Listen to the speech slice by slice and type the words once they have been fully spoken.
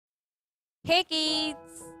Hey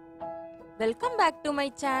kids! Welcome back to my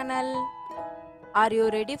channel. Are you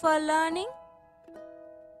ready for learning?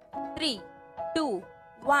 3, 2,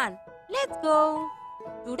 1, let's go!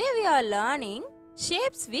 Today we are learning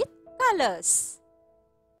shapes with colors.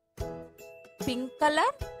 Pink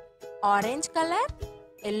color, orange color,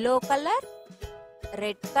 yellow color,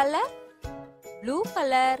 red color, blue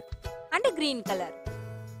color and green color.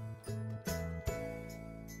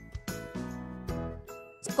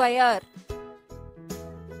 Square.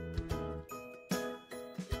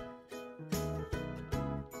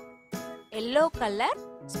 Yellow color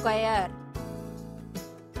square.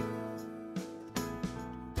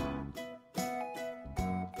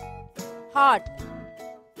 Heart.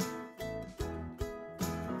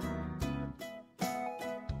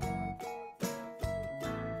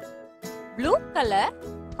 Blue color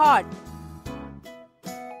heart.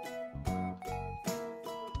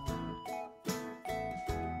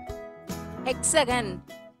 Hexagon.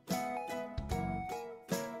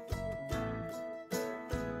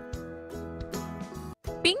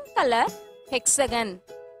 Pink color hexagon.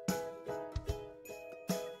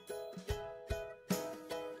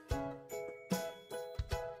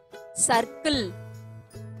 Circle.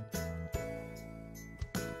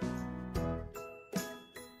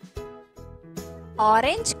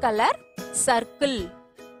 Orange color circle.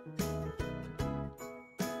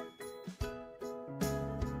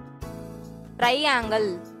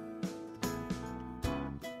 Triangle.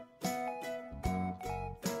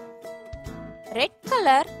 Red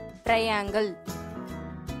color triangle.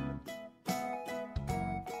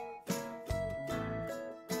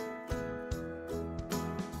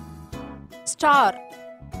 Star.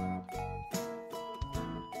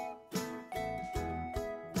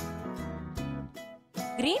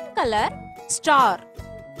 Green color star.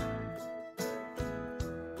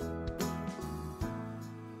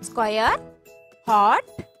 Square, heart,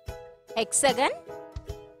 hexagon,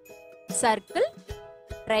 circle,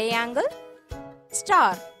 triangle,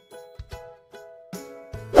 star.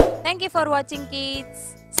 Thank you for watching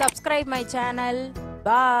kids. Subscribe my channel.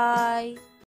 Bye.